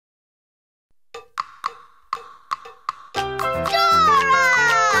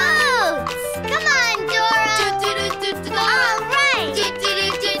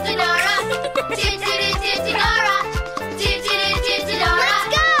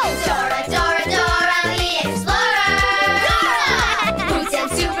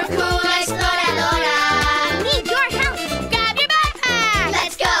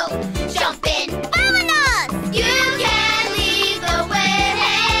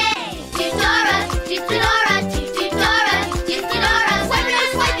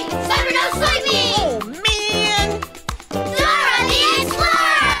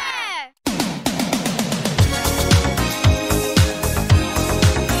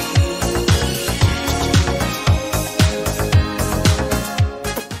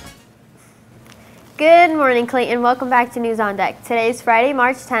Good morning, Clayton. Welcome back to News on Deck. Today is Friday,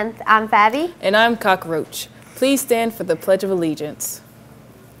 March 10th. I'm Fabi. And I'm Cockroach. Please stand for the Pledge of Allegiance.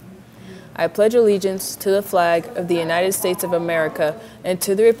 I pledge allegiance to the flag of the United States of America and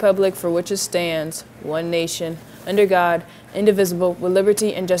to the republic for which it stands, one nation, under God, indivisible, with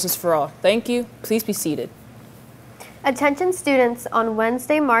liberty and justice for all. Thank you. Please be seated. Attention students, on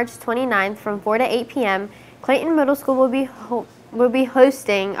Wednesday, March 29th from 4 to 8 p.m., Clayton Middle School will be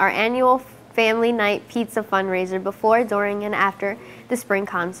hosting our annual Family Night Pizza fundraiser before, during, and after the spring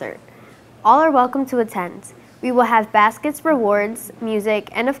concert. All are welcome to attend. We will have baskets, rewards, music,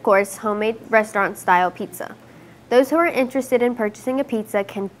 and of course, homemade restaurant-style pizza. Those who are interested in purchasing a pizza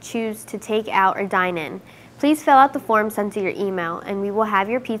can choose to take out or dine in. Please fill out the form sent to your email, and we will have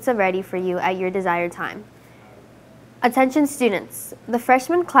your pizza ready for you at your desired time. Attention students, the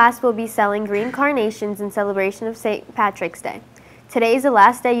freshman class will be selling green carnations in celebration of St. Patrick's Day. Today is the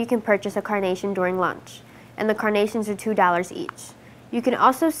last day you can purchase a carnation during lunch, and the carnations are $2 each. You can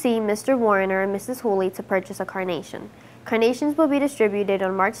also see Mr. Warner and Mrs. Hooley to purchase a carnation. Carnations will be distributed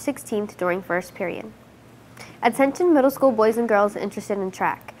on March 16th during first period. Attention middle school boys and girls interested in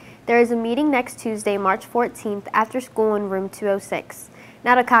track. There is a meeting next Tuesday, March 14th, after school in room 206.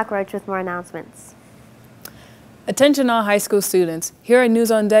 Now to Cockroach with more announcements. Attention all high school students. Here at News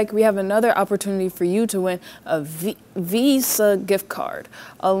on Deck, we have another opportunity for you to win a Visa gift card.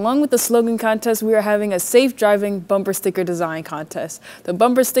 Along with the slogan contest, we are having a safe driving bumper sticker design contest. The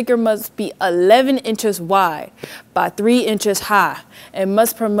bumper sticker must be 11 inches wide by 3 inches high and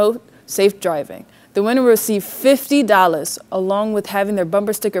must promote safe driving. The winner will receive $50 along with having their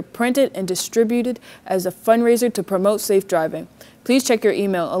bumper sticker printed and distributed as a fundraiser to promote safe driving. Please check your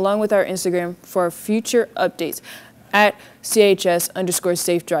email along with our Instagram for future updates at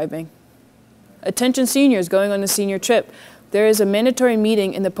CHS_safe driving. Attention seniors going on a senior trip. There is a mandatory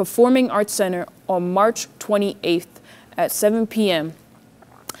meeting in the Performing Arts Center on March 28th at 7 p.m.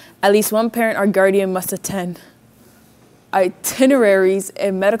 At least one parent or guardian must attend. Itineraries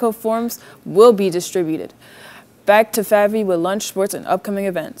and medical forms will be distributed. Back to Favi with lunch, sports, and upcoming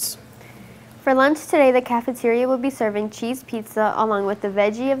events. For lunch today, the cafeteria will be serving cheese pizza along with the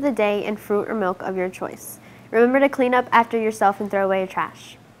veggie of the day and fruit or milk of your choice. Remember to clean up after yourself and throw away your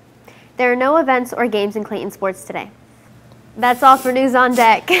trash. There are no events or games in Clayton sports today. That's all for News on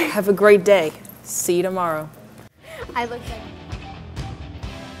Deck. Have a great day. See you tomorrow. I looked like